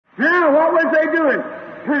Now, what was they doing?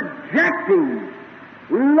 Projecting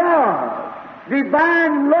love,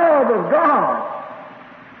 divine love of God.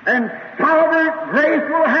 And sovereign grace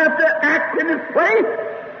will have to act in its place.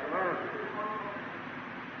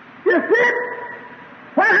 You see?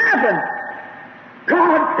 What happened?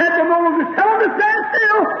 God said to Moses, tell them to stand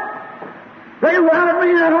still. They love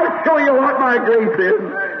me, and I'll show you what my grace is.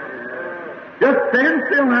 Just stand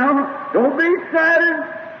still now. Don't be excited.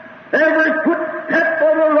 Every footstep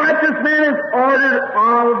of the righteous man is ordered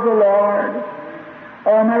of the Lord.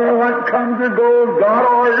 No matter what comes or goes, God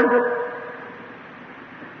orders it.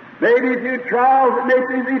 Maybe through trials, it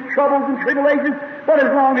may be troubles and tribulations, but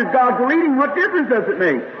as long as God's leading, what difference does it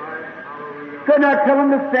make? So now tell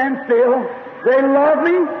them to stand still. They love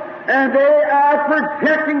me, and they are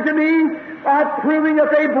projecting to me by proving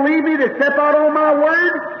that they believe me. They step out on my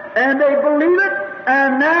word, and they believe it,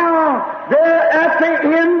 and now they're at the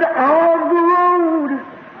end of the road.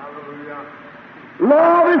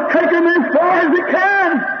 Love is taken as far as it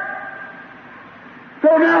can.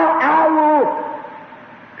 So now I will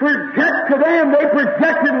project to them. They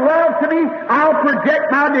projected love to me. I'll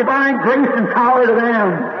project my divine grace and power to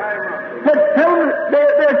them. But tell them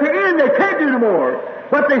they're at the end, they can't do no more.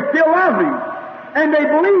 But they still love me. And they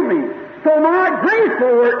believe me. So my grace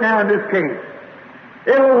will work now in this case.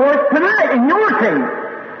 It will work tonight in your case.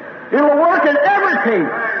 It will work in every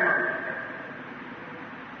case.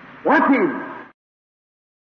 Watch him.